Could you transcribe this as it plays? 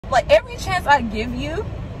Like, every chance I give you,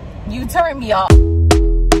 you turn me off.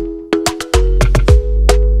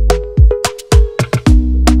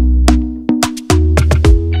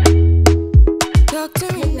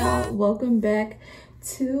 Hey y'all, welcome back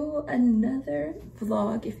to another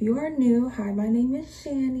vlog. If you are new, hi, my name is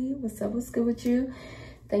Shanny. What's up, what's good with you?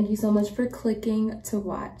 Thank you so much for clicking to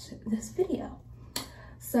watch this video.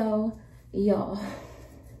 So y'all,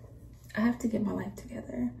 I have to get my life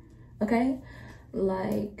together, okay?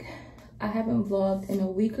 Like, I haven't vlogged in a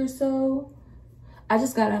week or so. I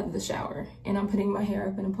just got out of the shower and I'm putting my hair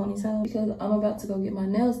up in a ponytail because I'm about to go get my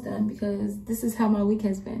nails done, because this is how my week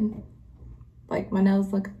has been. Like, my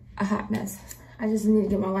nails look a hot mess. I just need to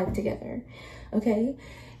get my life together, okay?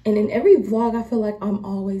 And in every vlog, I feel like I'm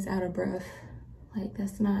always out of breath. Like,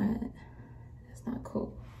 that's not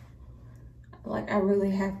cool. Like, I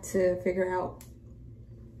really have to figure out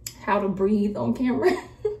how to breathe on camera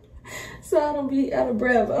so I don't be out of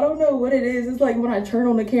breath. I don't know what it is. It's like when I turn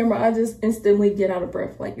on the camera, I just instantly get out of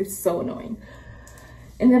breath. Like, it's so annoying.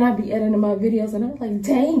 And then I be editing my videos and I'm like,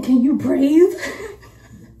 dang, can you breathe?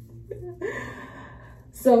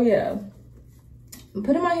 So yeah, I'm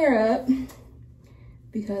putting my hair up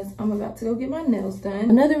because I'm about to go get my nails done.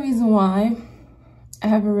 Another reason why I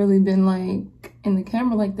haven't really been like in the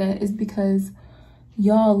camera like that is because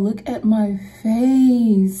y'all, look at my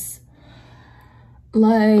face.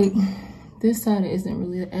 Like, this side isn't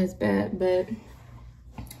really as bad, but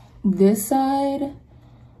this side,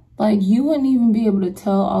 like, you wouldn't even be able to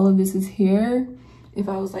tell all of this is here if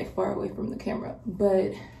I was like far away from the camera.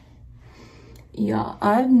 But yeah,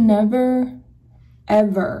 I've never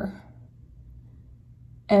ever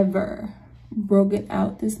broken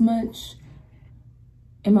out this much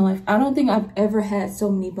in my life. I don't think I've ever had so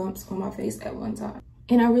many bumps on my face at one time,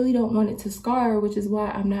 and I really don't want it to scar, which is why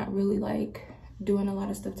I'm not really like doing a lot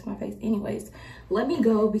of stuff to my face. Anyways, let me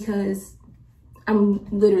go because I'm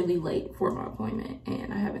literally late for my appointment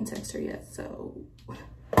and I haven't texted her yet. So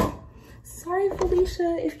sorry,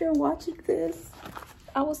 Felicia, if you're watching this.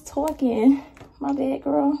 I was talking. My bad,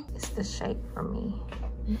 girl. It's the shape for me.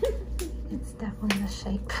 It's definitely the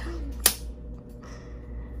shape.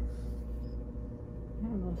 I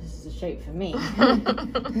don't know if this is the shape for me.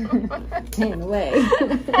 In a way.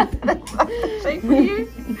 Shape for you?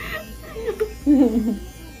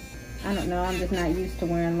 I don't know. I'm just not used to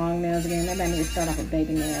wearing long nails again. Maybe I need to start off with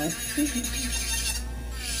baby nails.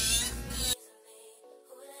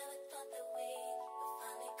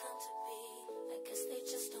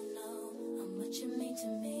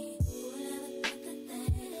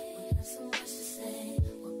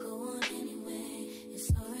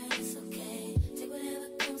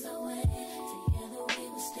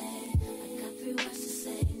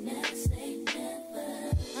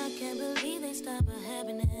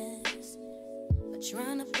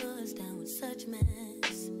 Trying to pull us down with such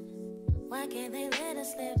mess. Why can't they let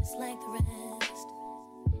us live just like the rest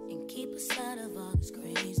and keep us out of all this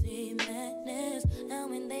crazy madness? And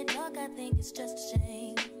when they talk, I think it's just a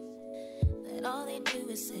shame that all they do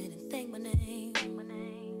is sit and think my name,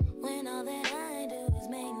 when all that I do is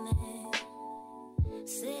mainly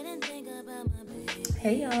sit and think about my baby.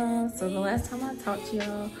 Hey y'all, so the last time I talked to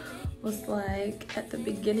y'all was like at the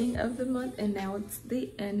beginning of the month, and now it's the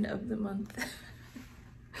end of the month.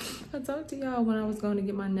 I talked to y'all when I was going to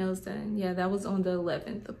get my nails done. Yeah, that was on the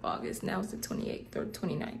 11th of August. Now it's the 28th or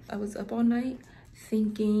 29th. I was up all night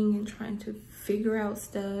thinking and trying to figure out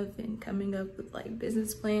stuff and coming up with like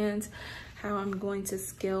business plans, how I'm going to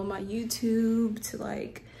scale my YouTube to,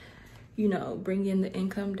 like, you know, bring in the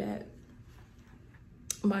income that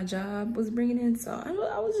my job was bringing in. So I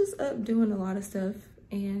was just up doing a lot of stuff,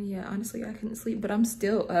 and yeah, honestly, I couldn't sleep, but I'm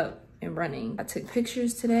still up and running. I took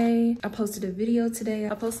pictures today. I posted a video today.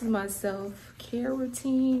 I posted my self-care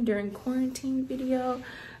routine during quarantine video.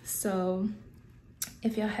 So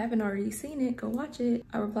if y'all haven't already seen it, go watch it.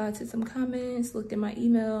 I replied to some comments, looked at my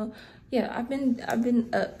email. Yeah, I've been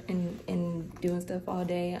up and doing stuff all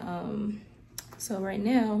day. So right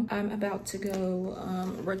now I'm about to go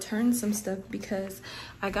return some stuff because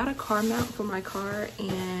I got a car mount for my car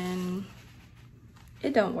and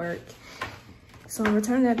it don't work. So I'm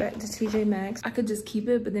returning that back to TJ Maxx. I could just keep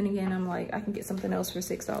it, but then again, I'm like, I can get something else for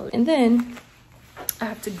 $6. And then I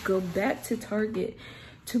have to go back to Target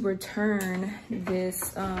to return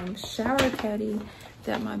this shower caddy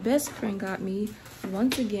that my best friend got me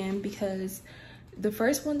once again, because the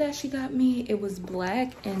first one that she got me, it was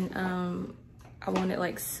black and I wanted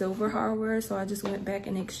like silver hardware. So I just went back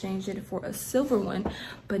and exchanged it for a silver one.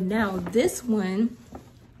 But now this one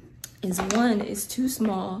is too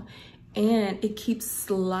small and it keeps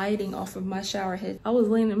sliding off of my shower head. I was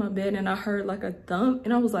laying in my bed and I heard like a thump,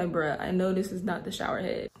 and I was like, bruh, I know this is not the shower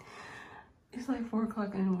head. It's like 4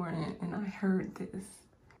 o'clock in the morning and I heard this.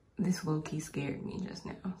 This low-key scared me just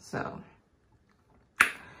now. So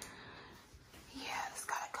yeah, this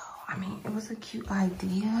gotta go. I mean, it was a cute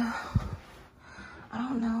idea. I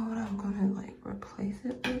don't know what I'm gonna like replace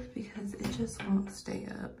it with because it just won't stay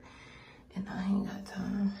up and I ain't got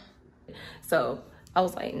time. So I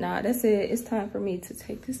was like, nah, that's it. It's time for me to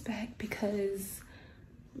take this back because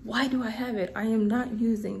why do I have it? I am not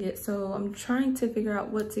using it. So I'm trying to figure out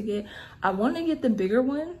what to get. I want to get the bigger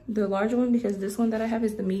one, the larger one, because this one that I have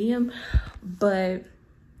is the medium. But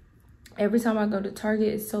every time I go to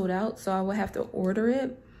Target, it's sold out. So I will have to order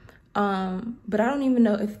it. But I don't even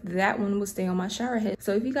know if that one will stay on my shower head.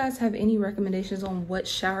 So if you guys have any recommendations on what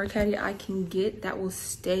shower caddy I can get that will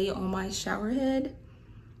stay on my shower head,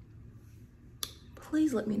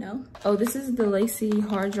 please let me know. Oh, this is the lacy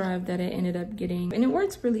hard drive that I ended up getting, and it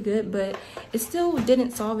works really good, but it still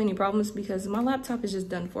didn't solve any problems because my laptop is just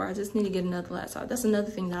done for. I just need to get another laptop. That's another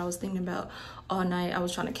thing that I was thinking about all night. I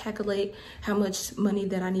was trying to calculate how much money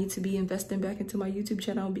that I need to be investing back into my YouTube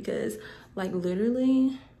channel because like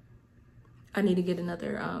literally I need to get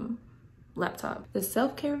another laptop. The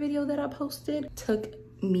self-care video that I posted took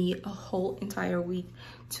me a whole entire week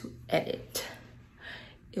to edit.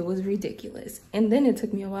 It was ridiculous. And then it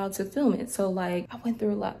took me a while to film it. So like I went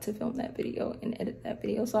through a lot to film that video and edit that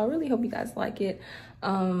video. So I really hope you guys like it. I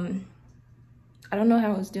don't know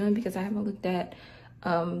how it's doing because I haven't looked at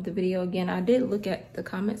the video again. I did look at the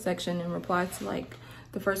comment section and reply to like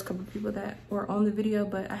the first couple of people that were on the video,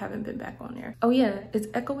 but I haven't been back on there. Oh yeah, it's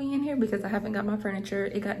echoing in here because I haven't got my furniture.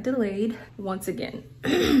 It got delayed once again.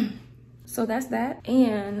 So that's that.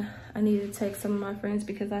 And I need to text some of my friends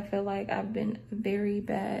because I feel like I've been a very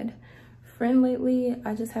bad friend lately.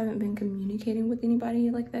 I just haven't been communicating with anybody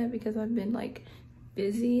like that because I've been like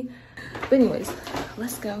busy. But anyways,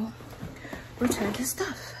 let's go return this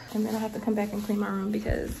stuff. And then I have to come back and clean my room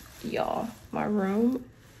because y'all, my room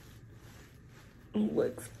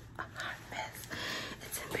looks a hot mess.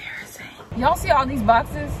 It's embarrassing. Y'all see all these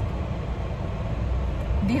boxes?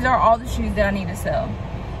 These are all the shoes that I need to sell.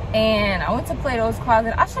 And I went to Plato's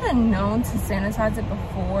Closet. I should have known to sanitize it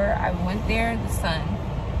before I went there. The sun,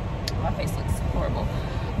 my face looks horrible.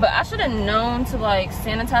 But I should have known to like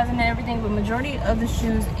sanitize it and everything. But majority of the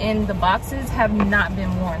shoes in the boxes have not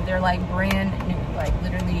been worn. They're like brand new, like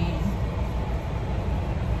literally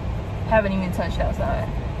haven't even touched outside.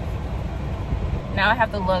 Now I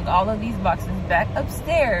have to lug all of these boxes back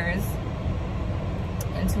upstairs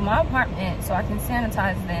into my apartment so I can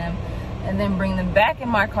sanitize them and then bring them back in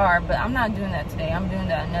my car. But I'm not doing that today. I'm doing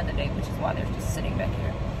that another day, which is why they're just sitting back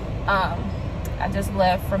here. I just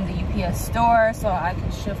left from the UPS store so I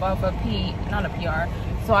can ship off a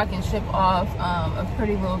PR, so I can ship off a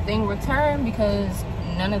pretty little thing return because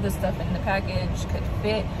none of the stuff in the package could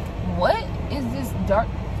fit. What is this dark?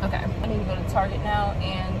 Okay, I need to go to Target now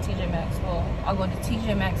and TJ Maxx. Well, I'll go to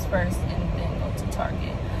TJ Maxx first and then go to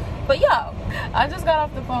Target. But yo, I just got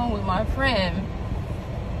off the phone with my friend.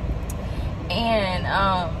 And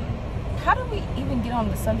how do we even get on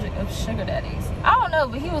the subject of sugar daddies? I don't know,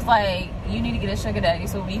 but he was like, you need to get a sugar daddy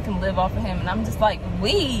so you can live off of him. And I'm just like,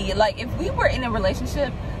 if we were in a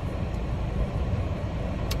relationship,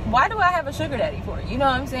 why do I have a sugar daddy for? You know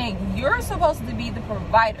what I'm saying? You're supposed to be the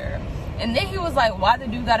provider. And then he was like, why the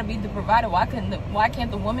dude gotta be the provider? Why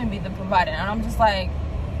can't the woman be the provider? And I'm just like,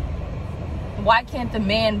 why can't the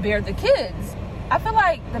man bear the kids? I feel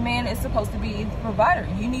like the man is supposed to be the provider.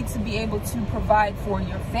 You need to be able to provide for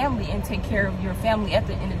your family and take care of your family at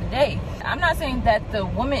the end of the day. I'm not saying that the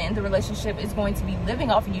woman in the relationship is going to be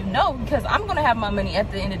living off of you. No, because I'm going to have my money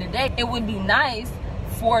at the end of the day. It would be nice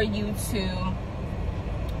for you to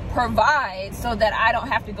provide so that I don't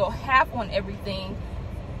have to go half on everything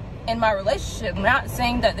in my relationship. I'm not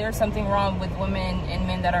saying that there's something wrong with women and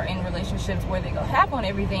men that are in relationships where they go half on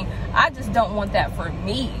everything. I just don't want that for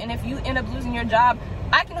me. And if you end up losing your job,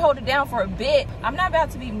 I can hold it down for a bit. I'm not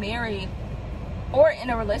about to be married or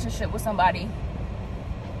in a relationship with somebody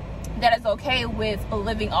that is okay with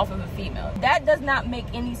living off of a female. That does not make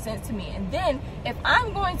any sense to me. And then if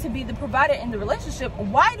I'm going to be the provider in the relationship,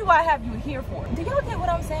 why do I have you here for? Do y'all get what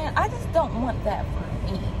I'm saying? I just don't want that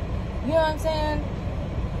for me. You know what I'm saying?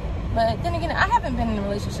 But then again, I haven't been in a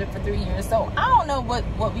relationship for 3 years, so I don't know what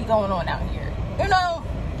be going on out here. You know,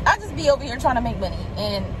 I just be over here trying to make money.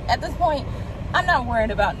 And at this point, I'm not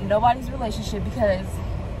worried about nobody's relationship because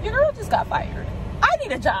your girl just got fired. I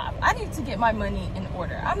need a job. I need to get my money in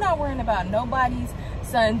order. I'm not worrying about nobody's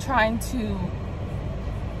son trying to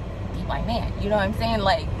be my man. You know what I'm saying?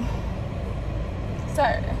 Like,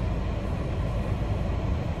 Sir,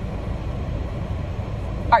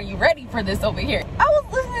 are you ready for this over here? I was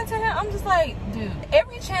listening to him. I'm just like, dude,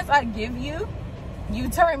 every chance I give you, you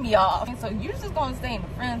turn me off. And so you're just gonna stay in the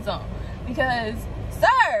friend zone. Because,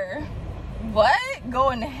 sir, what?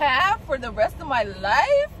 Go in half for the rest of my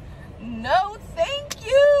life? No, thank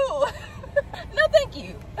you. No, thank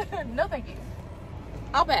you. No, thank you.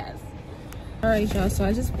 I'll pass. All right, y'all. So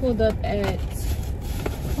I just pulled up at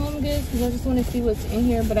Home Goods because I just want to see what's in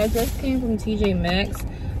here. But I just came from TJ Maxx.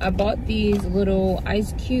 I bought these little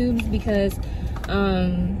ice cubes because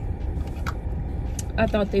I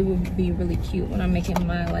thought they would be really cute when I'm making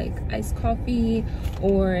my like iced coffee,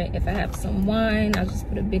 or if I have some wine, I'll just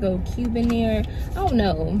put a big old cube in there. I don't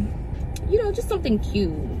know, you know, just something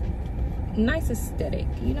cute, nice aesthetic,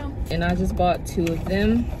 you know. And I just bought 2 of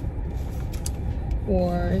them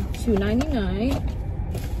for $2.99.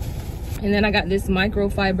 And then I got this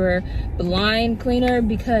microfiber blind cleaner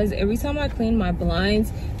because every time I clean my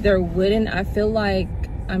blinds, they're wooden. I feel like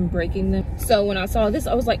I'm breaking them. So when I saw this,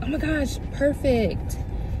 I was like, oh my gosh, perfect.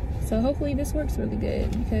 So hopefully this works really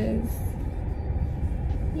good because,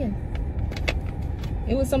 yeah.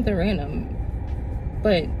 It was something random,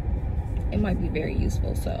 but it might be very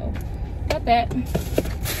useful. So got that.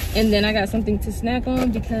 And then I got something to snack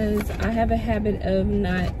on because I have a habit of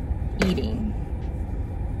not eating.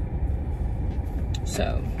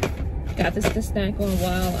 So got this to snack on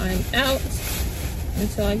while I'm out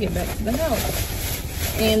until I get back to the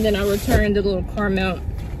house. And then I returned the little car mount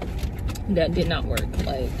that did not work.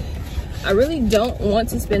 Like, I really don't want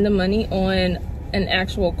to spend the money on an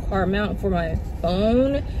actual car mount for my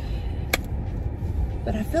phone,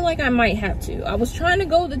 but I feel like I might have to. I was trying to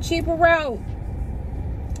go the cheaper route,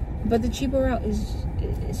 but the cheaper route is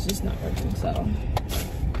just not working. So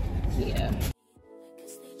yeah.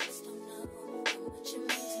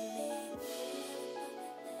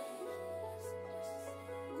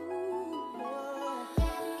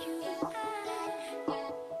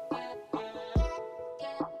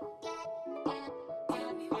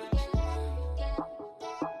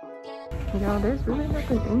 Yo, there's really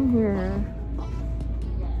nothing in here.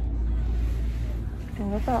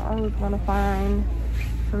 And I thought I was gonna find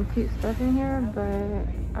some cute stuff in here, but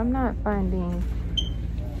I'm not finding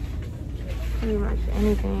pretty much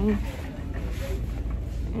anything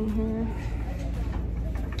in here.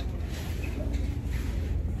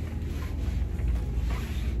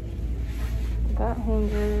 Got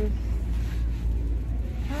hangers.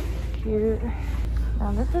 That's cute.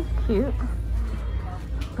 Now this is cute,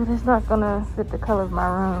 but it's not gonna fit the color of my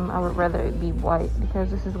room. I would rather it be white because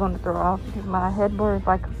this is going to throw off, because my headboard is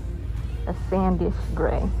like a sandish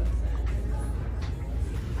gray.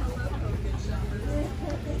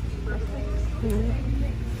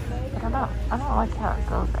 But I don't like how it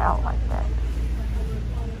goes out like that.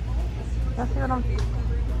 Y'all see what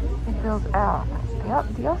it goes out.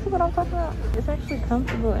 Do y'all see what I'm talking about? It's actually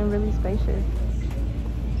comfortable and really spacious.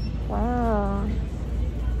 Wow.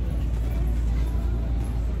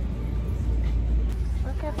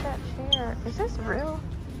 Look at that chair. Is this real?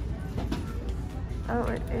 Oh,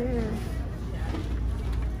 it is.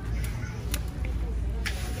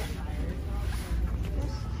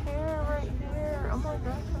 This chair right here. Oh my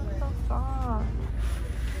gosh, it's so soft.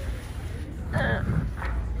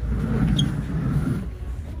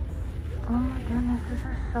 Oh my goodness, this is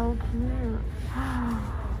so cute.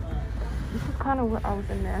 This is kind of what I was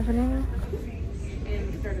imagining.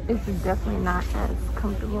 It's definitely not as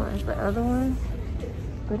comfortable as the other one,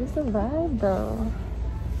 but it's a vibe though.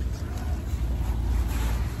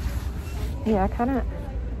 Yeah, the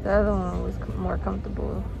other one was more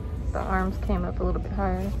comfortable. The arms came up a little bit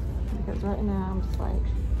higher, because right now I'm just like,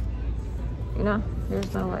 you know,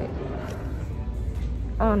 there's no like,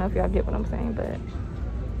 I don't know if y'all get what I'm saying, but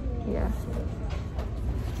yeah.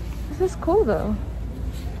 This is cool though.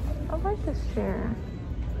 I like this chair.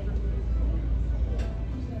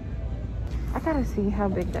 I gotta see how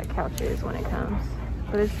big that couch is when it comes.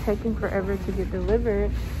 But it's taking forever to get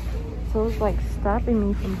delivered, so it's like stopping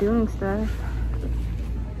me from doing stuff.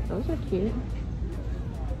 Those are cute.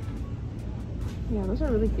 Yeah, those are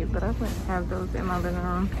really cute, but I wouldn't have those in my living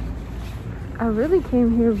room. I really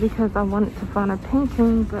came here because I wanted to find a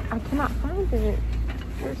painting, but I cannot find it.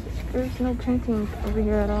 There's no paintings over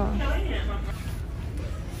here at all.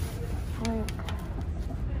 Like,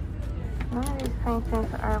 none of these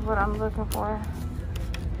paintings are what I'm looking for.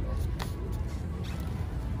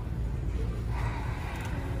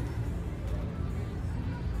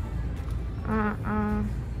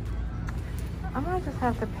 I might just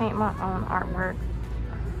have to paint my own artwork.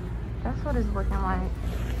 That's what it's looking like.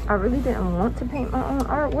 I really didn't want to paint my own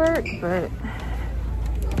artwork, but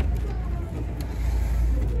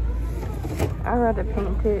I'd rather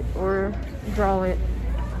paint it or draw it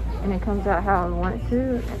and it comes out how I want it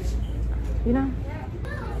to, you know?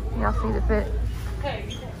 Y'all see the fit?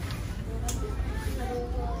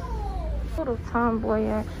 Little tomboy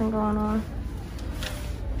action going on.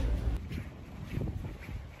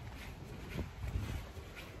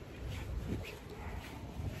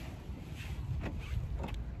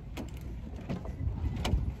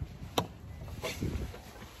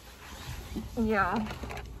 Yeah.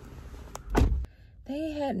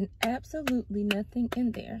 They had absolutely nothing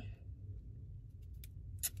in there.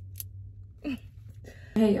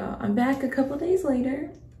 Hey y'all, I'm back a couple days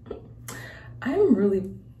later. I'm really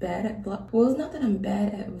bad at vlog. Well, it's not that I'm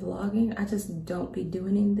bad at vlogging. I just don't be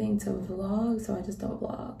doing anything to vlog, so I just don't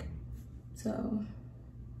vlog. So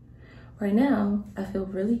right now I feel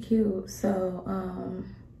really cute. So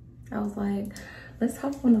I was like, let's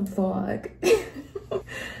hop on a vlog.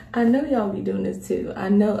 I know y'all be doing this too. I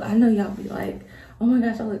know y'all be like, oh my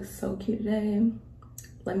gosh, I look so cute today.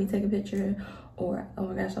 Let me take a picture. Or, oh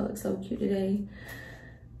my gosh, I look so cute today.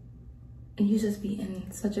 And you just be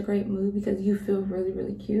in such a great mood because you feel really,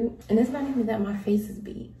 really cute. And it's not even that my face is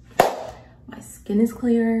beat. My skin is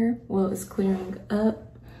clear. Well, it's clearing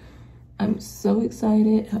up. I'm so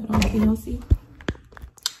excited. Hold on, can y'all see?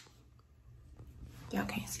 Y'all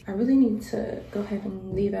can't see. I really need to go ahead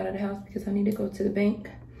and leave out of the house because I need to go to the bank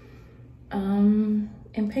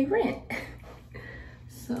and pay rent.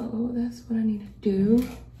 So that's what I need to do.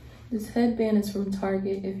 This headband is from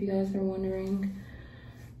Target, if you guys are wondering.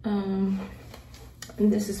 And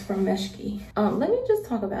this is from Meshki. Let me just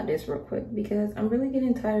talk about this real quick because I'm really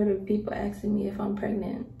getting tired of people asking me if I'm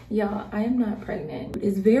pregnant. Y'all, I am not pregnant.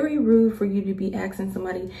 It's very rude for you to be asking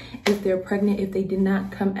somebody if they're pregnant if they did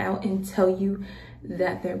not come out and tell you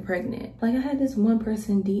that they're pregnant. Like, I had this one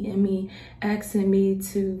person DM me asking me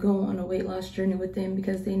to go on a weight loss journey with them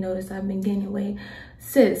because they noticed I've been gaining weight.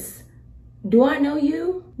 Sis, do I know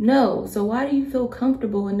you? No. So why do you feel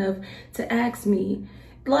comfortable enough to ask me?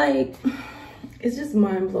 Like, it's just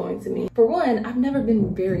mind-blowing to me. For one, I've never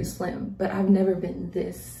been very slim, but I've never been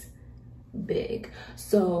this big.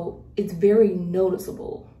 So it's very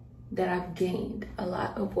noticeable that I've gained a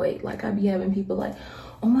lot of weight. Like, I be having people like,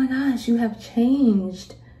 oh my gosh, you have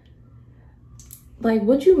changed. Like,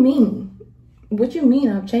 what you mean? What you mean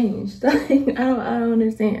I've changed? Like, I don't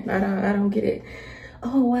understand. I don't get it.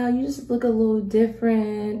 Oh wow, you just look a little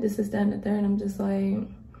different. This is that and the third. I'm just like,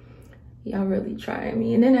 y'all really trying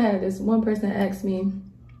me. And then I had this one person ask me,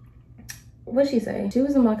 what'd she say? She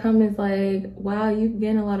was in my comments like, wow, you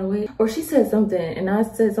gained a lot of weight. Or she said something and I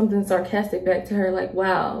said something sarcastic back to her like,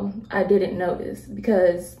 wow, I didn't notice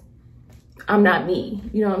because I'm not me.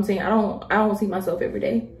 You know what I'm saying? I don't see myself every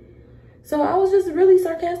day. So I was just really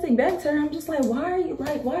sarcastic back to her. I'm just like, why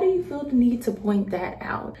do you feel the need to point that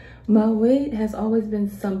out? My weight has always been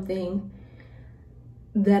something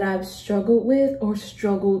that I've struggled with or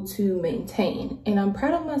struggled to maintain. And I'm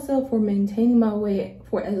proud of myself for maintaining my weight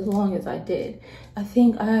for as long as I did. I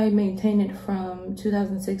think I maintained it from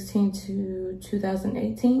 2016 to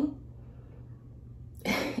 2018.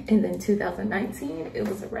 And then 2019, it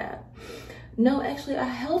was a wrap. No, actually, I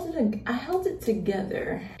held it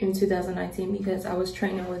together in 2019 because I was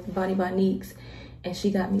training with Body by Neeks and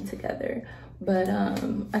she got me together. But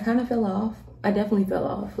I kind of fell off. I definitely fell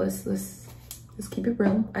off. Let's keep it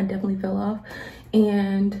real. I definitely fell off.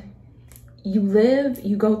 And you live,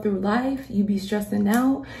 you go through life, you be stressing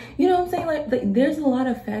out. You know what I'm saying? Like there's a lot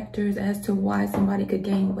of factors as to why somebody could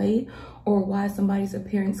gain weight or why somebody's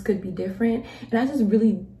appearance could be different. And I just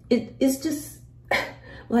really, it's just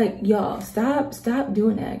like, y'all, stop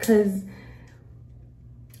doing that. Because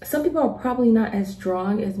some people are probably not as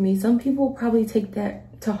strong as me. Some people probably take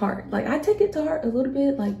that to heart. Like, I take it to heart a little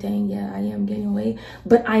bit. Like, dang, yeah, I am gaining weight.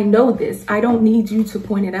 But I know this. I don't need you to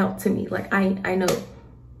point it out to me. Like, I know.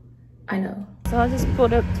 So I just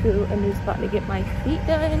pulled up to a new spot to get my feet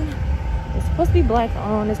done. It's supposed to be black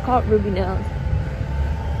on. It's called Ruby Nails.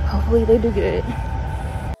 Hopefully they do good.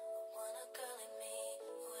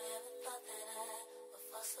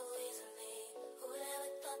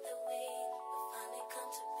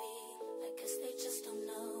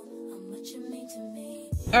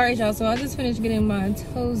 All right, y'all, so I just finished getting my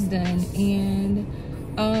toes done and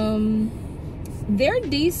they're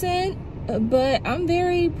decent, but I'm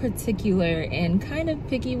very particular and kind of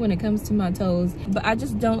picky when it comes to my toes. But I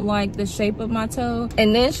just don't like the shape of my toe.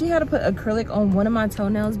 And then she had to put acrylic on one of my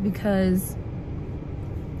toenails because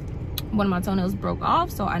one of my toenails broke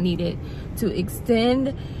off, so I needed to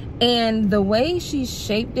extend. And the way she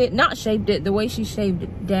shaped it, the way she shaved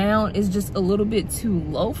it down is just a little bit too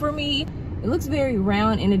low for me. It looks very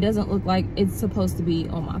round and it doesn't look like it's supposed to be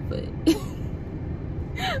on my foot.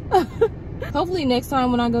 Hopefully next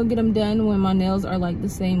time when I go get them done, when my nails are like the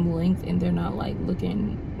same length and they're not like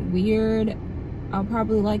looking weird, I'll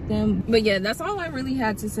probably like them. But yeah, that's all I really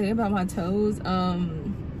had to say about my toes.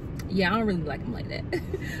 Yeah, I don't really like them like that.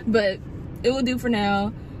 But it will do for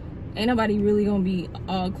now. Ain't nobody really gonna be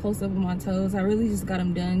all close up on my toes. I really just got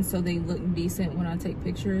them done so they look decent when I take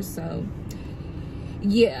pictures. So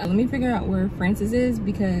yeah, let me figure out where Frances is,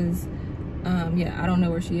 because yeah, I don't know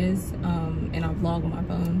where she is, and I vlog on my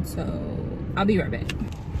phone, so I'll be right back.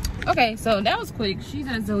 Okay, so that was quick. She's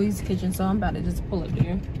at Zoe's kitchen, so I'm about to just pull up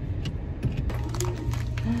there.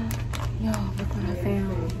 Yo, look what I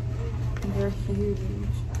found. They're huge.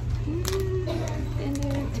 And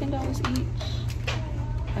they're $10 each.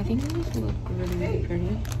 I think these look really, really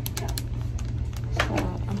pretty. So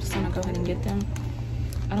I'm just gonna go ahead and get them.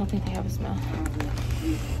 I don't think they have a smell.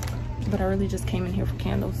 But I really just came in here for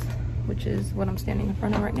candles, which is what I'm standing in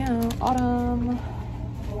front of right now. Autumn.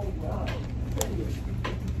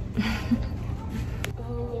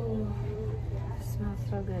 Oh, it smells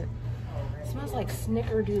so good. It smells like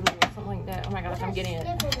snickerdoodle or something like that. Oh my gosh, I'm getting it.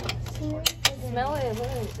 Smell it. Look,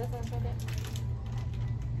 doesn't that smell good?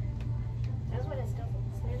 That's what it smells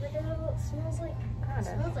like. Snickerdoodle smells like, Kinda. it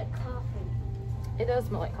smells like coffee. It does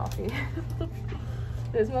smell like coffee.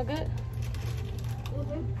 Does it smell good?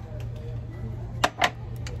 Mm-hmm.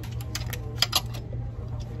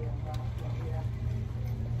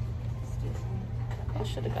 I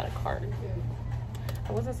should have got a cart.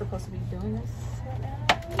 I wasn't supposed to be doing this right now,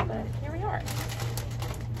 but here we are.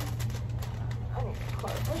 I need a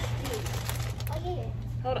cart. What's these? Oh yeah.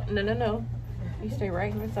 Hold on. No, no, no. You stay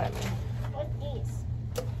right here beside me. What's these?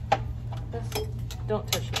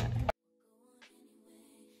 Don't touch that.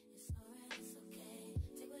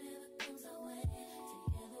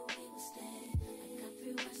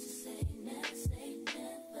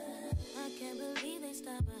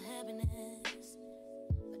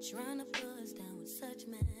 Trying to pull us down with such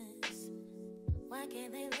mess. Why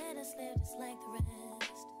can't they let us live just like the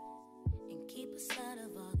rest and keep us out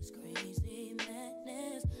of all this crazy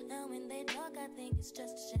madness? And when they talk, I think it's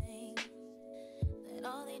just a shame that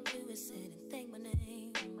all they do is sit and think my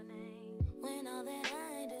name, when all that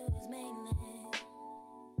I do is mainly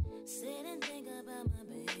sit and think about my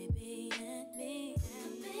baby and me.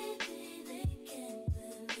 And baby, they can't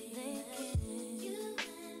believe they can't. You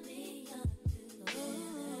and me are together.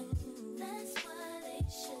 That's why they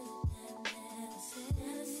should have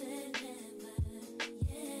never said never,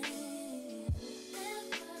 yeah. There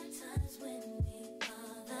were times when we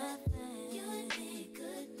all the thing. You and me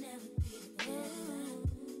could never be together.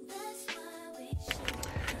 That's why we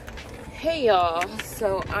should. Hey y'all,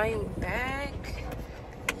 so I'm back.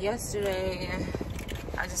 Yesterday,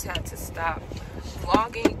 I just had to stop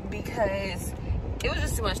vlogging because it was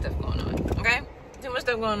just too much stuff going on, okay? Too much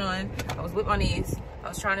stuff going on. I was with my niece. I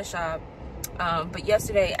was trying to shop. But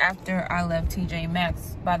yesterday, after I left TJ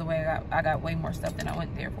Maxx, by the way, I got way more stuff than I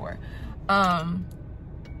went there for.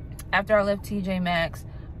 After I left TJ Maxx,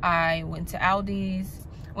 I went to Aldi's.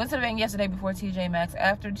 Went to the bank yesterday before TJ Maxx.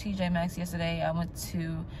 After TJ Maxx yesterday, I went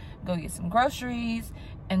to go get some groceries.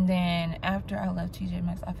 And then after I left TJ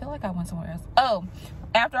Maxx, I feel like I went somewhere else. Oh,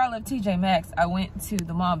 after I left TJ Maxx, I went to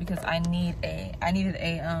the mall because I needed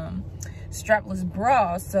a strapless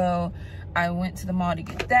bra. So I went to the mall to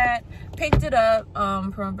get that. Picked it up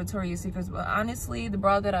from Victoria's Secret. But honestly, the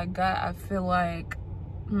bra that I got, I feel like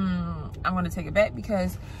I'm gonna take it back,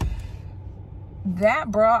 because that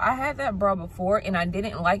bra, I had that bra before and I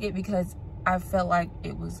didn't like it because I felt like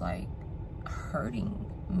it was like hurting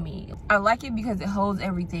me. I like it because it holds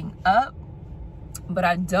everything up, but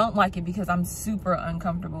I don't like it because I'm super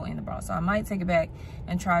uncomfortable in the bra. So I might take it back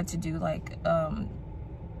and try to do like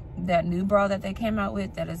that new bra that they came out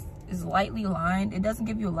with that is lightly lined. It doesn't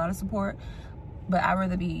give you a lot of support, but I'd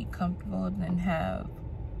rather be comfortable than have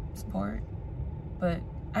support. But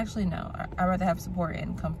actually no, I'd rather have support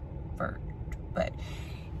and comfort. But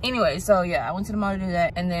anyway, so yeah, I went to the mall to do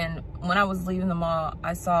that. And then when I was leaving the mall,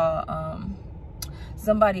 I saw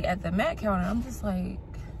somebody at the Mac counter. I'm just like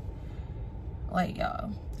y'all,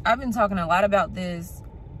 I've been talking a lot about this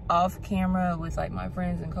off camera with like my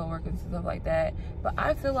friends and coworkers and stuff like that, but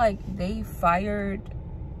I feel like they fired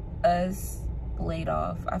us, laid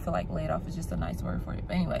off. I feel like laid off is just a nice word for it.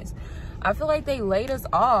 But anyways, I feel like they laid us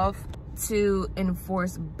off to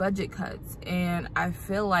enforce budget cuts, and I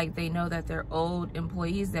feel like they know that they're old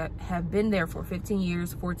employees that have been there for 15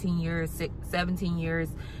 years, 14 years, 17 years,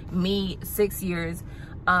 me 6 years.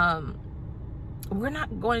 We're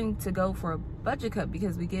not going to go for a budget cut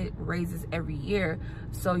because we get raises every year,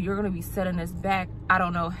 so you're going to be setting us back I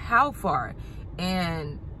don't know how far.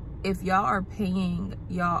 And if y'all are paying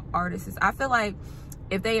y'all artists, I feel like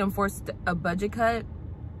if they enforce a budget cut,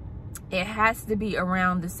 it has to be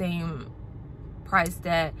around the same price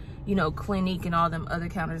that, you know, Clinique and all them other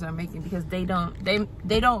counters are making, because they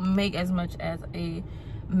don't make as much as a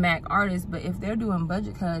MAC artist. But if they're doing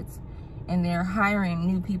budget cuts and they're hiring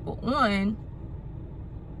new people on,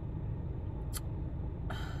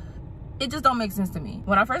 it just don't make sense to me.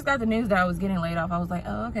 When I first got the news that I was getting laid off, I was like,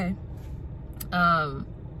 oh, okay.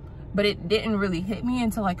 But it didn't really hit me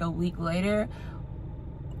until like a week later.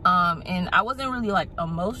 And I wasn't really like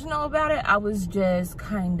emotional about it. I was just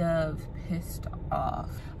kind of pissed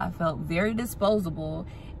off. I felt very disposable,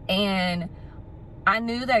 and I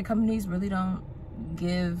knew that companies really don't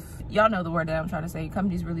give, y'all know the word that I'm trying to say,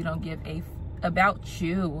 companies really don't give a about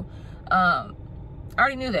you. I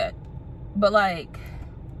already knew that, but like,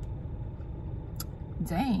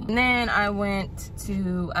 dang. And then I went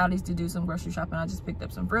to Aldi's to do some grocery shopping. I just picked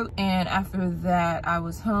up some fruit, and after that I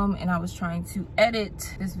was home and I was trying to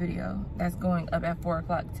edit this video that's going up at 4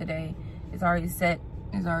 o'clock today. It's already set,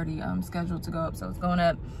 it's already scheduled to go up, so it's going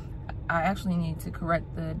up. I actually need to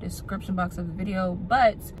correct the description box of the video,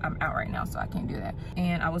 but I'm out right now, so I can't do that.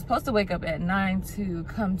 And I was supposed to wake up at 9 to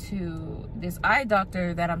come to this eye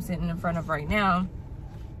doctor that I'm sitting in front of right now,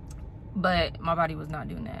 but my body was not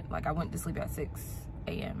doing that. Like, I went to sleep at 6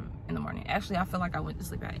 a.m. in the morning. Actually, I feel like I went to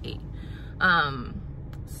sleep at 8.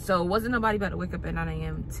 So wasn't nobody about to wake up at 9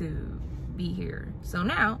 a.m. to be here. So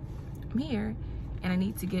now I'm here, and I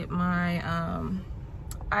need to get my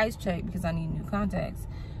eyes checked because I need new contacts,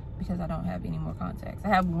 because I don't have any more contacts. I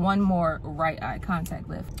have one more right eye contact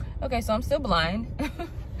left. Okay, so I'm still blind.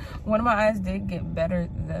 One of my eyes did get better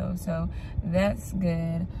though, so that's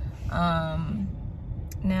good.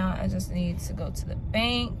 Now I just need to go to the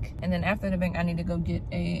bank, and then after the bank I need to go get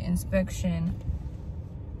a inspection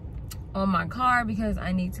on my car because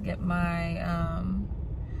I need to get my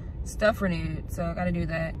stuff renewed. So I gotta do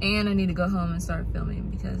that, and I need to go home and start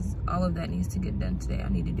filming because all of that needs to get done today. I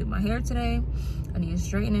need to do my hair today, I need to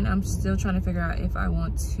straighten it. I'm still trying to figure out if I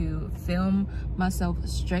want to film myself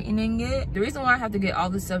straightening it. The reason why I have to get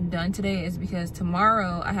all this stuff done today is because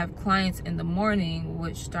tomorrow I have clients in the morning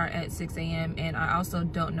which start at 6 a.m. and I also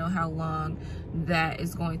don't know how long that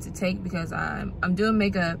is going to take because I'm doing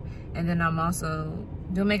makeup, and then I'm also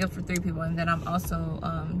doing makeup for 3 people, and then I'm also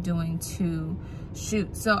doing 2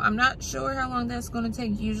 shoots. So I'm not sure how long that's going to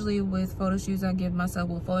take. Usually with photo shoots, I give myself,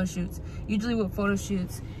 with photo shoots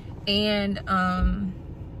and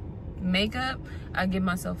makeup, I give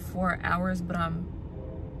myself 4 hours, but I'm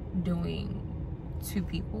doing 2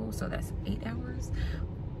 people, so that's 8 hours.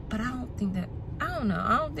 But I don't think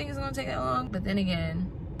it's gonna take that long. But then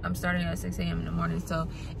again, I'm starting at 6 a.m. in the morning, so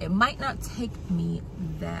it might not take me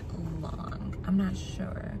that long. I'm not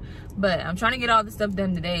sure, but I'm trying to get all this stuff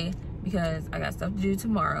done today because I got stuff to do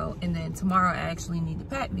tomorrow, and then tomorrow I actually need to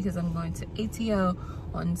pack because I'm going to ATO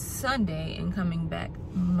on Sunday and coming back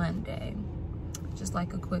Monday. Just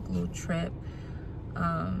like a quick little trip.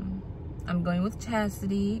 I'm going with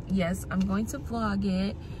Chastity. Yes, I'm going to vlog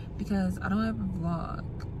it because I don't ever vlog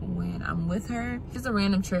when I'm with her. It's a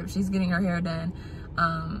random trip. She's getting her hair done,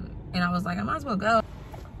 and I was like, I might as well go.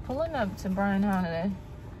 Pulling up to Brian Holiday.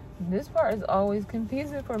 This part is always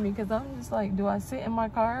confusing for me because I'm just like, do I sit in my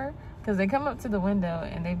car? Because they come up to the window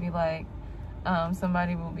and they be like,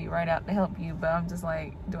 somebody will be right out to help you, but I'm just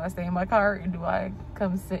like, do I stay in my car or do I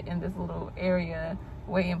come sit in this little area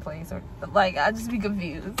waiting place? Or like, I just be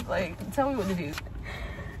confused. Like, tell me what to do.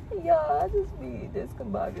 Y'all, I just be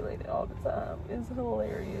discombobulated all the time. It's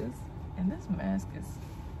hilarious. And this mask is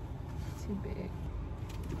too big.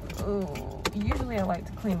 Oh, usually I like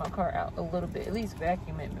to clean my car out a little bit, at least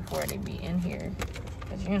vacuum it before they be in here,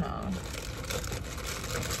 because you know,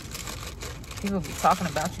 people be talking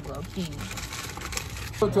about you low key.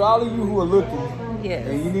 So to all of you who are looking, yes,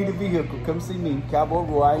 and you need a vehicle, come see me, Cowboy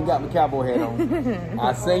Roy. I ain't got my cowboy hat on.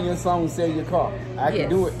 I sing your song, sell your car. I can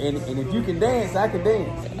do it, and if you can dance, I can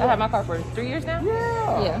dance. I have my car for 3 years now.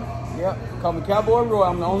 Yeah. Yeah. Yep. Call me Cowboy Roy.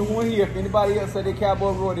 I'm the only one here. If anybody else say they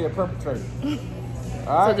Cowboy Roy, they're a perpetrator.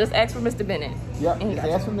 All right. So just ask for Mr. Bennett. Yep. Just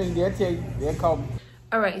ask for me. They'll tell you. They'll call me.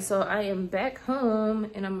 All right. So I am back home,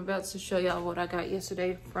 and I'm about to show y'all what I got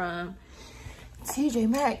yesterday from TJ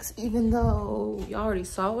Maxx, even though y'all already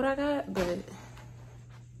saw what I got, but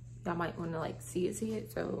y'all might want to like see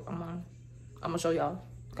it. So I'm gonna show y'all.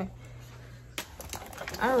 Okay.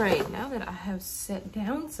 All right, now that I have sat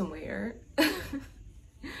down somewhere,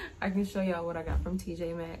 I can show y'all what I got from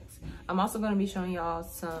TJ Maxx. I'm also gonna be showing y'all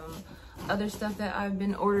some other stuff that I've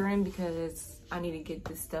been ordering because I need to get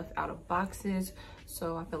this stuff out of boxes.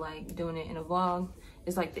 So I feel like doing it in a vlog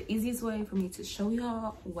it's like the easiest way for me to show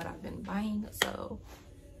y'all what I've been buying. So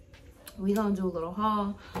we gonna do a little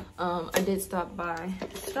haul. I did stop by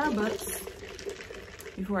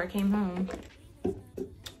Starbucks before I came home.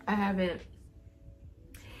 I haven't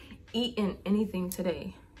eaten anything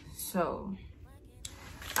today, so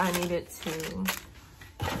I needed to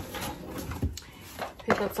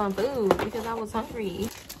pick up some food because I was hungry.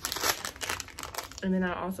 And then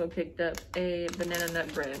I also picked up a banana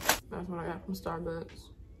nut bread. That's what I got from Starbucks.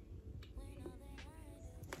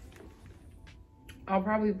 I'll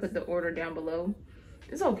probably put the order down below.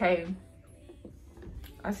 It's okay.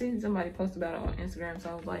 I seen somebody post about it on Instagram,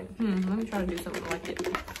 so I was like, let me try to do something like it.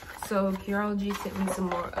 So Curology sent me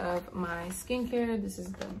some more of my skincare. This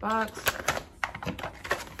is the box.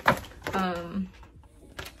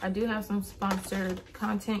 I do have some sponsored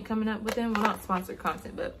content coming up with them. Well, not sponsored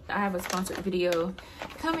content, but I have a sponsored video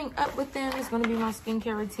coming up with them. It's going to be my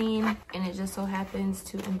skincare routine, and it just so happens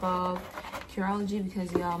to involve Curology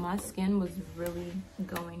because, y'all, my skin was really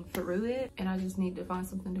going through it, and I just need to find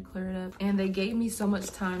something to clear it up. And they gave me so much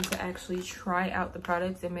time to actually try out the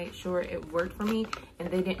products and make sure it worked for me, and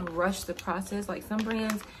they didn't rush the process. Like some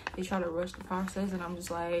brands, they try to rush the process, and I'm just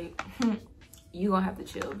like, you gonna have to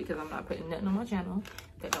chill because I'm not putting nothing on my channel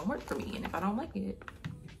that don't work for me. And if I don't like it,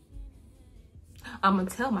 I'm gonna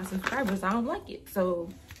tell my subscribers I don't like it. So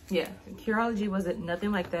yeah, Curology wasn't nothing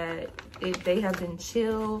like that. They have been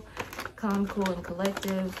chill, calm, cool, and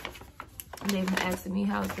collective. And they've been asking me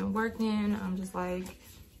how it's been working. I'm just like,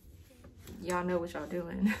 y'all know what y'all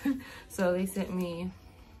doing. So they sent me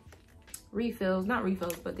refills, not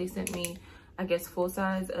refills, but they sent me, I guess, full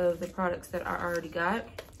size of the products that I already got.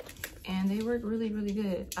 And they work really, really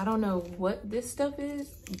good. I don't know what this stuff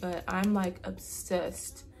is, but I'm like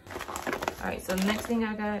obsessed. All right, so the next thing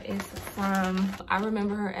I got is from, I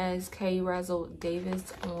remember her as K Razzle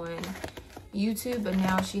Davis on YouTube, but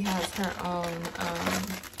now she has her own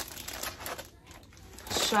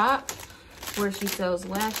shop where she sells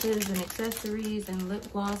lashes and accessories and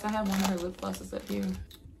lip gloss. I have one of her lip glosses up here.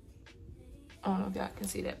 I don't know if y'all can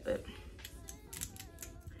see that, but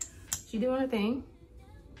she doing her thing.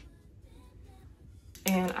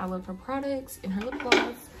 And I love her products and her lip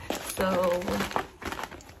gloss. So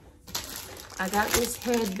I got this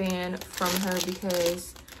headband from her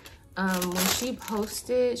because when she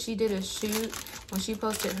posted, she did a shoot when she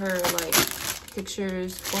posted her like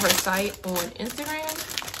pictures for her site on Instagram,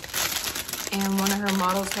 and one of her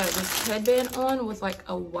models had this headband on with like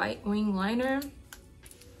a white wing liner.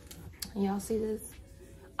 Y'all see this?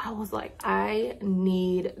 I was like, I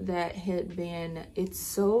need that headband. It's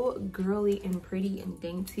so girly and pretty and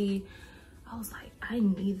dainty. I was like, I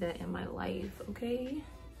need that in my life, okay?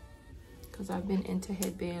 Because I've been into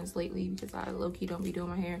headbands lately because I low-key don't be doing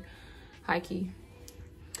my hair high-key.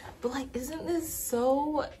 But like, isn't this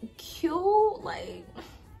so cute? Like,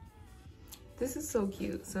 this is so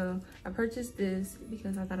cute. So I purchased this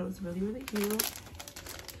because I thought it was really, really cute.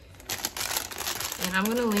 And I'm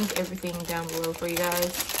gonna link everything down below for you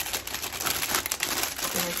guys,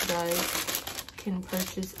 so that you guys can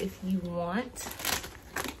purchase if you want.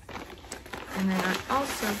 And then I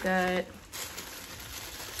also got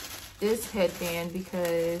this headband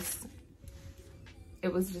because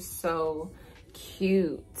it was just so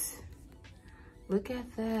cute. Look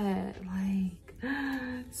at that, like,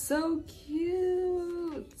 so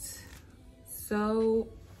cute. So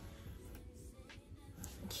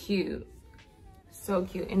cute. So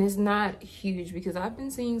cute. And it's not huge because I've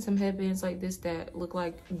been seeing some headbands like this that look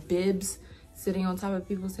like bibs sitting on top of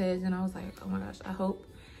people's heads, and I was like, oh my gosh, I hope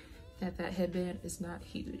that that headband is not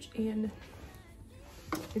huge. And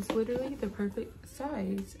it's literally the perfect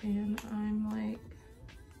size, and I'm like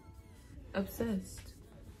obsessed.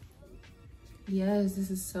 Yes,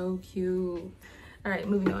 this is so cute. All right,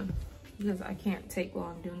 moving on because I can't take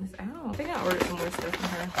long doing this. I think I ordered some more stuff from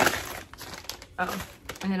her. Oh.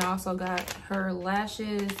 And then I also got her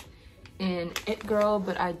lashes in It Girl,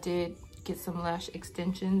 but I did get some lash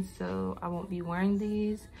extensions, so I won't be wearing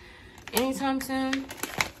these anytime soon.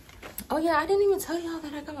 Oh yeah, I didn't even tell y'all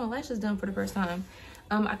that I got my lashes done for the first time.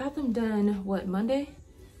 I got them done, what, Monday?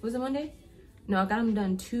 Was it Monday? No, I got them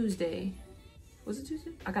done Tuesday. Was it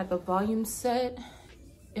Tuesday? I got the volume set,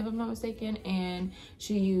 if I'm not mistaken, and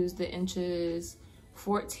she used the inches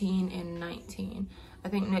 14 and 19. I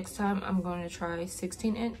think next time I'm going to try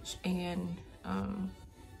 16 inch and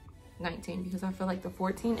 19 because I feel like the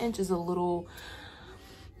 14 inch is a little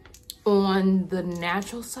on the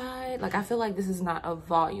natural side. Like, I feel like this is not a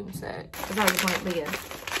volume set. That's not the point, but yeah.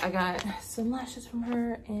 I got some lashes from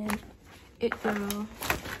her and It Girl.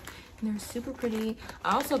 They're super pretty.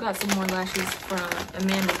 I also got some more lashes from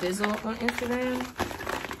Amanda Bizzle on Instagram.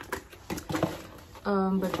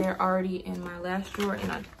 But they're already in my lash drawer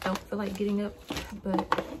and I don't feel like getting up.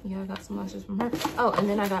 But yeah, I got some lashes from her. Oh, and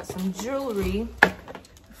then I got some jewelry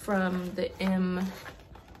from the M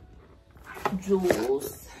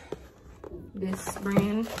Jewels. This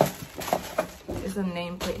brand is a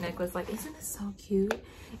nameplate necklace. Like, isn't it so cute?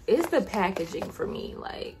 It's the packaging for me.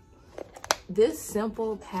 Like, this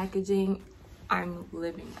simple packaging, I'm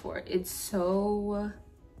living for it. It's so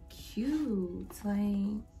cute.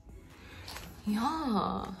 Like,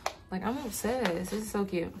 yeah, like I'm obsessed. This is so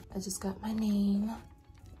cute. I just got my name,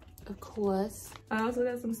 of course. I also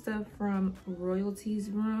got some stuff from Royalty's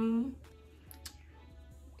Room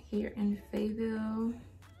here in Fayetteville.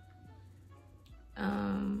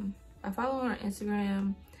 I follow her on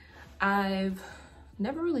Instagram. I've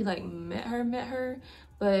never really like met her,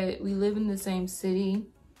 but we live in the same city,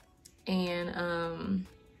 and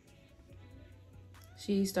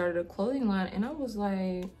she started a clothing line, and I was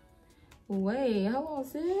like, wait, hold on,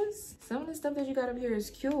 sis. Some of the stuff that you got up here is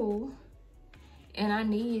cute, and I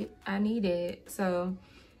need it. So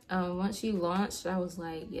once she launched, I was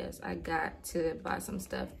like, yes, I got to buy some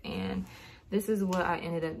stuff, and this is what I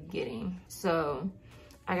ended up getting. So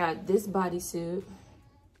I got this bodysuit.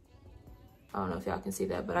 I don't know if y'all can see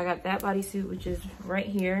that, but I got that bodysuit, which is right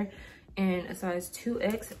here in a size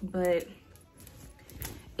 2X, but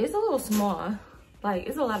it's a little small. Like,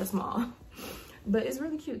 it's a lot of small, but it's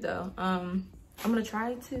really cute though. I'm gonna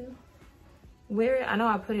try to wear it. I know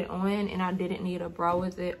I put it on and I didn't need a bra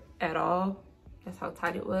with it at all. That's how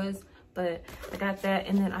tight it was, but I got that.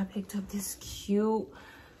 And then I picked up this cute,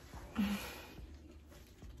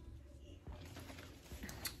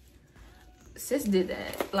 sis did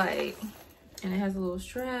that, like, and it has a little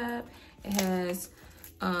strap. It has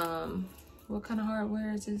what kind of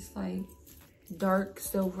hardware is this? Like dark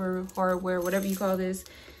silver hardware, whatever you call this,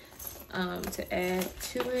 to add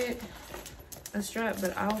to it, a strap.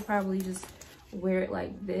 But I will probably just wear it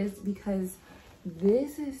like this because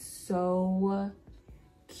this is so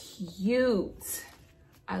cute.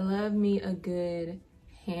 I love me a good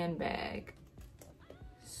handbag.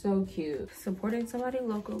 So cute. Supporting somebody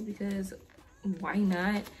local, because why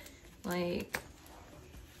not? Like,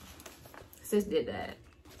 sis did that.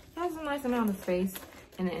 It has a nice amount of space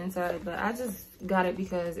in the inside, but I just got it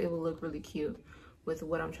because it will look really cute with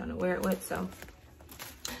what I'm trying to wear it with. So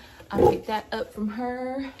I picked that up from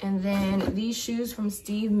her. And then these shoes from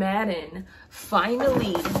Steve Madden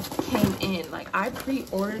finally came in. Like, I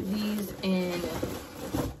pre-ordered these in,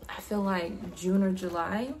 I feel like June or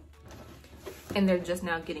July, and they're just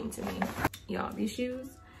now getting to me. Y'all, these shoes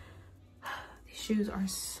are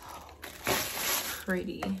so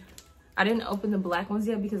pretty. I didn't open the black ones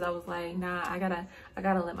yet because I was like, nah, I gotta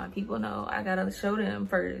let my people know. I gotta show them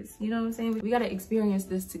first. You know what I'm saying? We gotta experience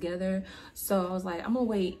this together. So I was like, I'm gonna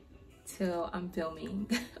wait till I'm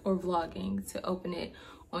filming or vlogging to open it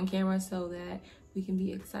on camera so that we can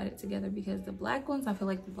be excited together, because the black ones, I feel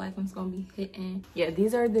like the black one's gonna be hitting. Yeah,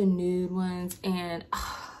 these are the nude ones, and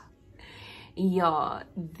y'all,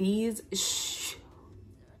 these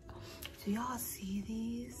do y'all see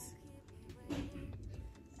these?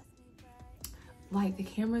 Like, the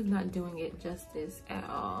camera's not doing it justice at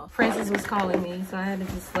all. Francis was calling me, so I had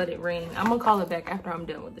to just let it ring. I'm gonna call it back after I'm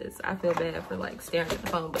done with this. I feel bad for like staring at the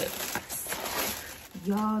phone, but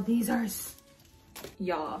y'all, these are,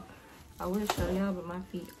 y'all, I would show y'all, but my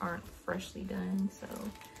feet aren't freshly done, so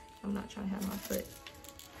I'm not trying to have my foot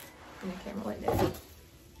in the camera like that.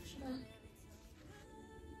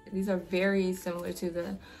 These are very similar to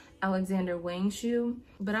the Alexander Wang shoe,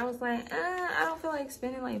 but I was like, I don't feel like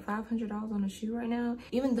spending like $500 on a shoe right now,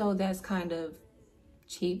 even though that's kind of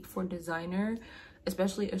cheap for designer,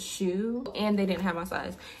 especially a shoe. And they didn't have my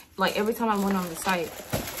size. Like, every time I went on the site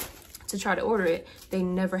to try to order it, they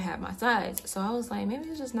never had my size. So I was like, maybe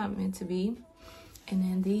it's just not meant to be. And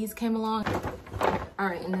then these came along. All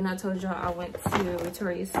right, and then I told y'all I went to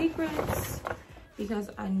Victoria's Secrets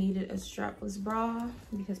because I needed a strapless bra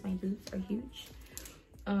because my boots are huge.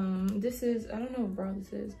 This is, I don't know what bra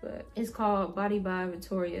this is, but it's called Body by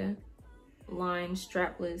Victoria line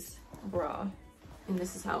strapless bra, and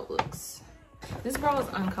this is how it looks. This bra is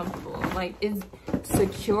uncomfortable. Like, it's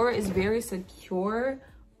secure, it's very secure,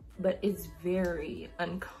 but it's very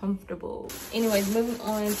uncomfortable. Anyways, moving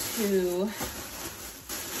on to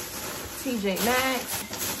TJ Maxx.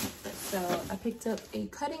 So I picked up a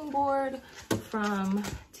cutting board from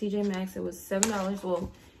TJ Maxx. It was $7,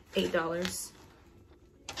 well, $8.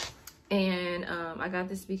 And I got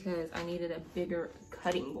this because I needed a bigger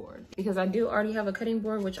cutting board, because I do already have a cutting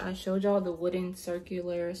board, which I showed y'all, the wooden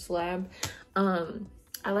circular slab.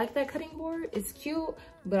 I like that cutting board. It's cute,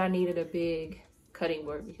 but I needed a big cutting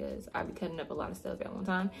board because I'd be cutting up a lot of stuff at one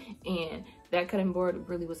time, and that cutting board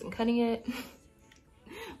really wasn't cutting it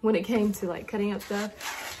when it came to like cutting up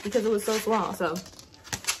stuff because it was so small. So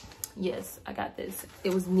yes, I got this.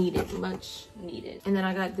 It was needed, much needed. And then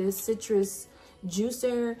I got this citrus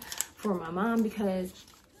juicer for my mom because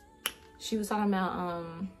she was talking about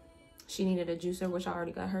she needed a juicer, which I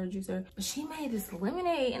already got her a juicer, but she made this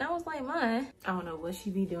lemonade and I was like, Mom, I don't know what she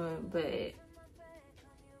be doing, but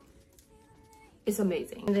it's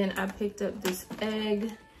amazing. And then I picked up this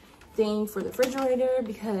egg thing for the refrigerator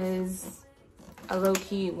because I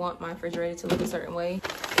low-key want my refrigerator to look a certain way.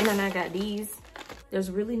 And then I got these.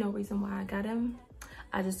 There's really no reason why I got them.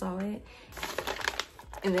 I just saw it.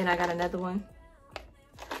 And then I got another one.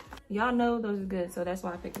 Y'all know those are good, so that's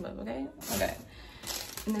why I picked them up, okay? Okay.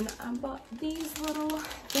 And then I bought these little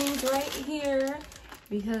things right here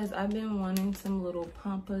because I've been wanting some little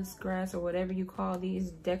pampas grass or whatever you call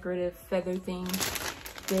these decorative feather things.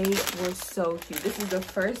 They were so cute. This is the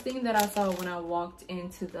first thing that I saw when I walked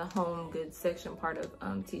into the home goods section part of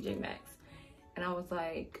TJ Maxx. And I was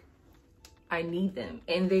like, I need them.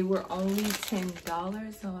 And they were only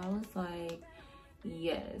 $10, so I was like,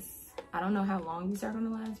 yes. I don't know how long these are gonna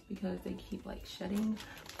last because they keep like shutting,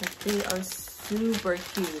 but they are super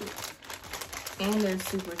cute. And they're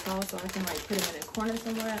super tall, so I can like put them in a corner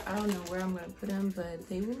somewhere. I don't know where I'm gonna put them, but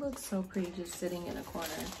they will look so pretty just sitting in a corner.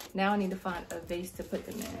 Now I need to find a vase to put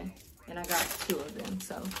them in, and I got 2 of them,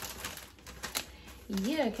 so.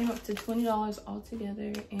 Yeah, it came up to $20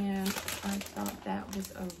 altogether, and I thought that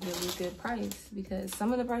was a really good price because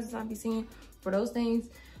some of the prices I'd be seeing for those things,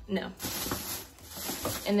 no.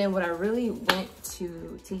 And then what I really went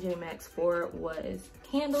to TJ Maxx for was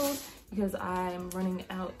candles because I'm running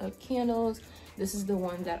out of candles. This is the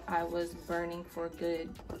one that I was burning for a good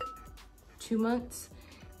 2 months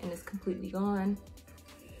and it's completely gone.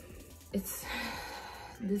 This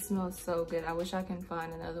smells so good. I wish I can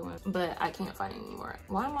find another one, but I can't find it anymore.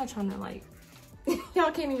 Why am I trying to like,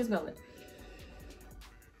 y'all can't even smell it.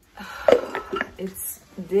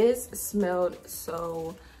 This smelled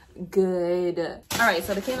so good. All right,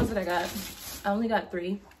 so the candles that I got, I only got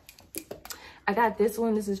 3. I got this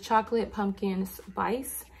one. This is chocolate pumpkin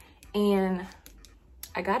spice, and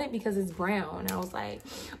I got it because it's brown. I was like,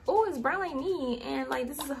 oh, it's brown like me, and like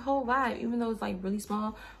this is a whole vibe, even though it's like really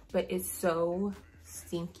small, but it's so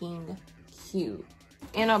stinking cute.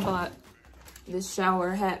 And I bought this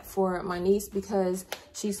shower hat for my niece because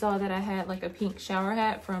she saw that I had like a pink shower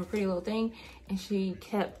hat from Pretty Little Thing, and she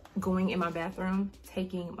kept going in my bathroom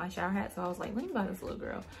taking my shower hat, so I was like, let me buy this little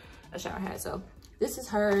girl a shower hat. So this is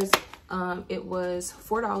hers. It was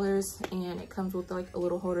 $4, and it comes with like a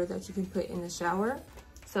little holder that you can put in the shower,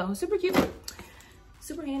 so super cute,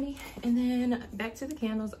 super handy. And then back to the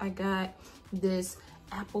candles, I got this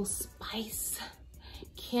apple spice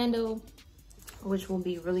candle, which will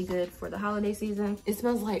be really good for the holiday season. It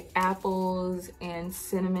smells like apples and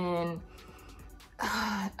cinnamon,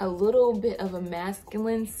 a little bit of a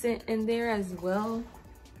masculine scent in there as well,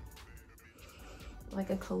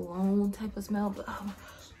 like a cologne type of smell, but oh my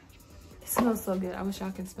gosh, it smells so good. I wish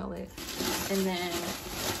y'all can smell it. And then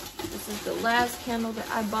this is the last candle that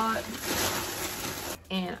I bought,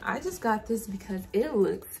 and I just got this because it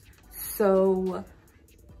looks so,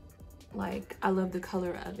 like, I love the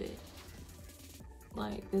color of it.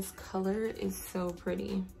 Like, this color is so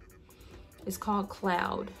pretty. It's called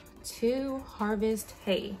Cloud. To harvest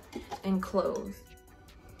hay and cloves.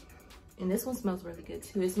 And this one smells really good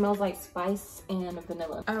too. It smells like spice and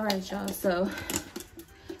vanilla. All right, y'all, so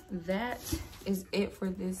that is it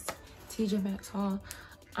for this TJ Maxx haul.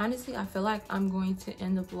 Honestly, I feel like I'm going to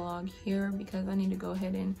end the vlog here because I need to go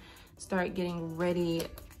ahead and start getting ready.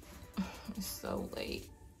 It's so late.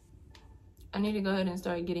 I need to go ahead and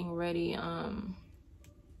start getting ready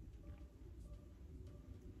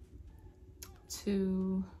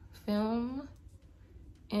to film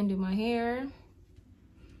and do my hair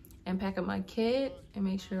and pack up my kit and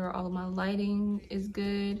make sure all of my lighting is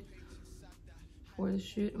good for the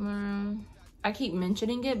shoot tomorrow. I keep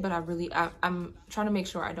mentioning it, but I'm trying to make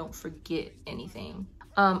sure I don't forget anything.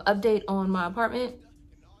 Update on my apartment.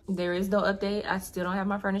 There is no update. I still don't have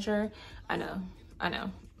my furniture. I know.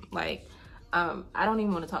 Like, I don't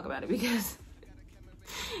even want to talk about it because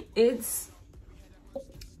it's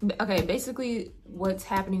okay. Basically what's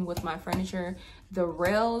happening with my furniture, the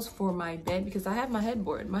rails for my bed, because I have my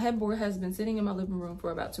headboard. My headboard has been sitting in my living room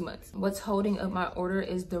for about 2 months. What's holding up my order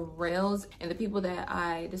is the rails, and the people that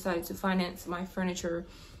I decided to finance my furniture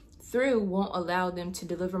through won't allow them to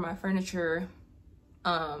deliver my furniture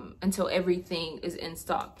until everything is in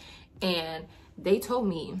stock. And they told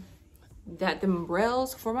me that the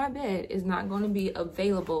rails for my bed is not going to be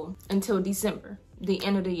available until December, the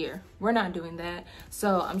end of the year. We're not doing that.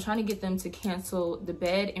 So I'm trying to get them to cancel the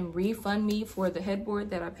bed and refund me for the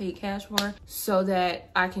headboard that I paid cash for, so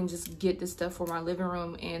that I can just get the stuff for my living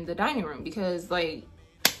room and the dining room, because like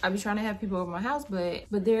I be trying to have people over my house, but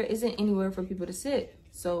there isn't anywhere for people to sit.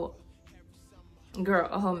 So girl,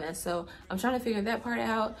 a whole mess. So I'm trying to figure that part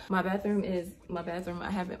out. My bathroom is my bathroom.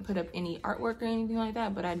 I haven't put up any artwork or anything like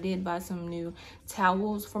that, but I did buy some new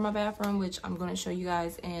towels for my bathroom, which I'm going to show you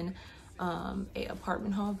guys in a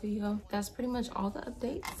apartment haul video. That's pretty much all the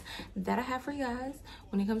updates that I have for you guys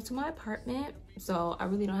when it comes to my apartment. So I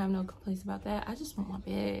really don't have no complaints about that. I just want my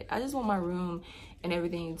bed. I just want my room and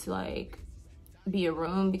everything to like be a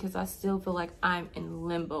room, because I still feel like I'm in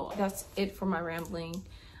limbo. That's it for my rambling.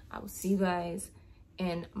 I will see you guys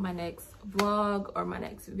in my next vlog or my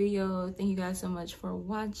next video. Thank you guys so much for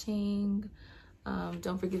watching.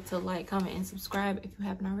 Don't forget to like, comment, and subscribe if you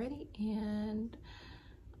haven't already, and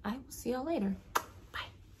I will see y'all later.